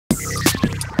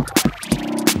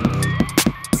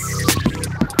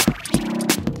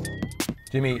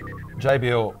Jimmy,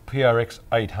 JBL PRX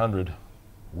 800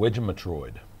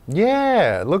 Wedgemetroid.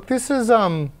 Yeah, look, this is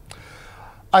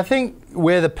I think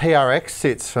where the PRX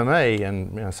sits for me,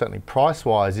 and certainly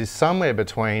price-wise, is somewhere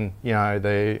between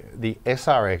the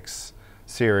SRX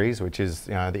series, which is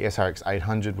the SRX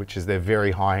 800, which is their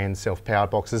very high-end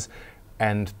self-powered boxes,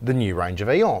 and the new range of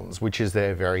Eons, which is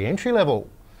their very entry-level.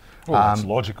 Well, that's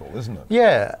logical, isn't it?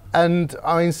 Yeah, and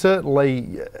I mean,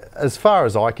 certainly, as far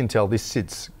as I can tell, this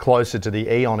sits closer to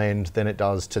the Eon end than it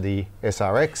does to the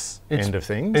SRX end of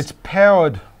things. It's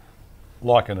powered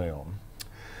like an Eon.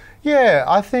 Yeah,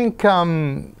 I think,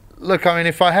 look, I mean,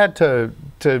 if I had to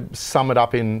sum it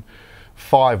up in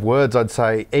 5 words, I'd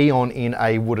say Eon in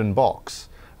a wooden box.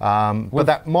 But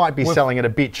that might be selling it a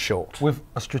bit short. With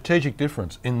a strategic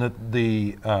difference in that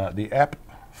the app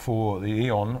for the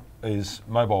Eon is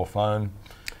mobile phone.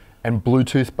 And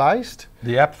Bluetooth based.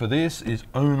 The app for this is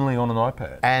only on an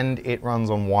iPad. And it runs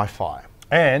on Wi-Fi.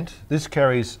 And this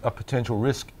carries a potential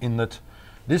risk in that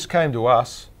this came to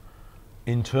us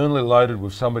internally loaded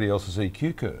with somebody else's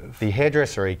EQ curve. The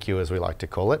hairdresser EQ, as we like to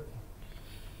call it.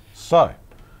 So,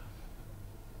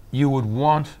 you would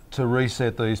want to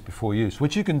reset these before use,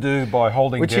 which you can do by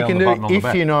holding down the button on the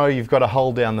back. If you know you've got to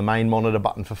hold down the main monitor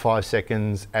button for 5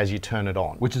 seconds as you turn it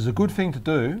on. Which is a good thing to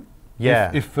do.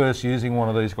 Yeah. If first using one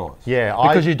of these guys. Yeah.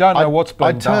 Because you don't know what's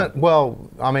been done. Well,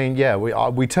 I mean, yeah,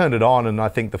 we turned it on, and I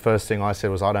think the first thing I said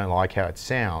was, I don't like how it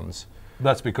sounds.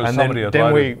 That's because and somebody had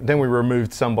loaded. Then we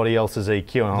removed somebody else's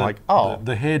EQ, and I'm like, oh,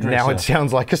 the hairdresser. Now it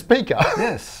sounds like a speaker.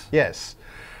 Yes. Yes.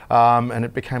 And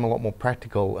it became a lot more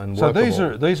practical and workable.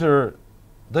 So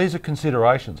these are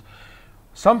considerations.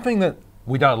 Something that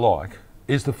we don't like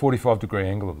is the 45-degree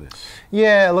angle of this.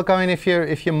 Yeah, look, I mean, if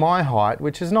you're my height,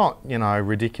 which is not,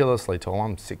 ridiculously tall,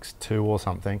 I'm 6'2" or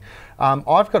something,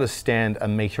 I've got to stand 1.5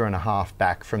 meters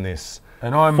back from this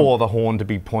for the horn to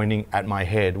be pointing at my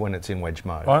head when it's in wedge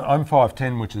mode. I'm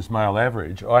 5'10", which is male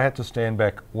average. I had to stand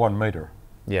back 1 metre.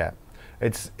 Yeah,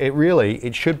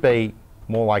 it should be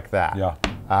more like that. Yeah.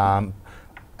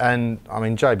 And I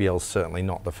mean, JBL's certainly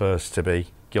not the first to be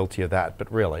guilty of that,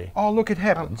 but really. Oh, look, it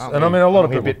happens. And I mean, a lot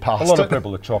of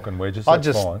people are chalking wedges. I'd that's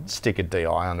just fine. stick a DI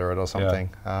under it or something.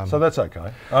 Yeah. So that's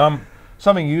okay.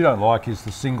 Something you don't like is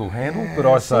the single handle, but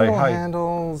I say, hey,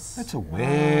 handles. that's a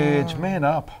wedge. Man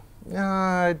up.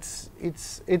 No,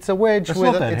 it's a wedge. It's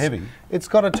not that heavy. It's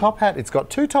got a top hat. It's got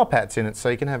 2 top hats in it, so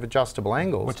you can have adjustable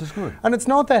angles. Which is good. And it's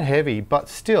not that heavy, but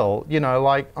still,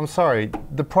 like, I'm sorry,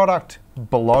 the product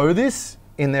below this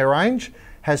in their range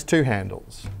has 2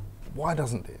 handles. Why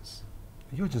doesn't this?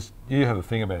 You have a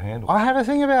thing about handles. I have a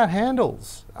thing about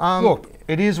handles. Look,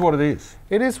 it is what it is.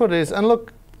 It is what it is. And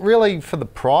look, really, for the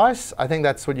price, I think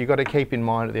that's what you've got to keep in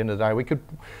mind at the end of the day.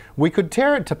 We could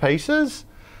tear it to pieces,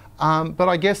 but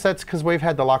I guess that's because we've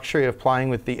had the luxury of playing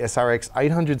with the SRX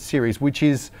 800 series, which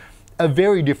is a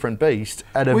very different beast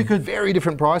at a very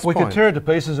different price point. We could tear it to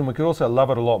pieces, and we could also love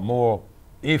it a lot more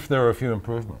if there are a few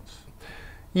improvements.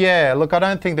 Yeah, look, I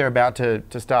don't think they're about to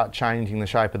start changing the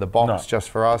shape of the box just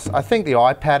for us. I think the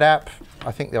iPad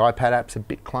app's a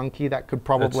bit clunky. That could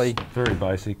probably very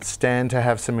basic. Stand to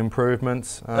have some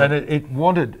improvements. And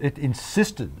it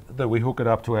insisted that we hook it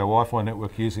up to our Wi-Fi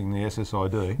network using the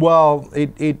SSID. Well,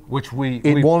 it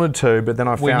wanted to, but then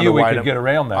I found a way to get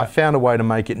around that. I found a way to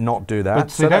make it not do that. But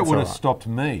see, that would have stopped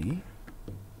me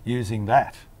using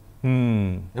that.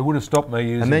 It would have stopped me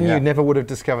using that. And then you never would have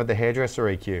discovered the hairdresser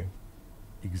EQ.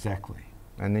 Exactly.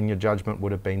 And then your judgment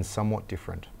would have been somewhat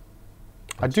different.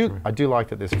 I do like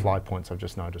that there's fly points. I've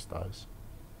just noticed those.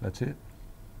 That's it.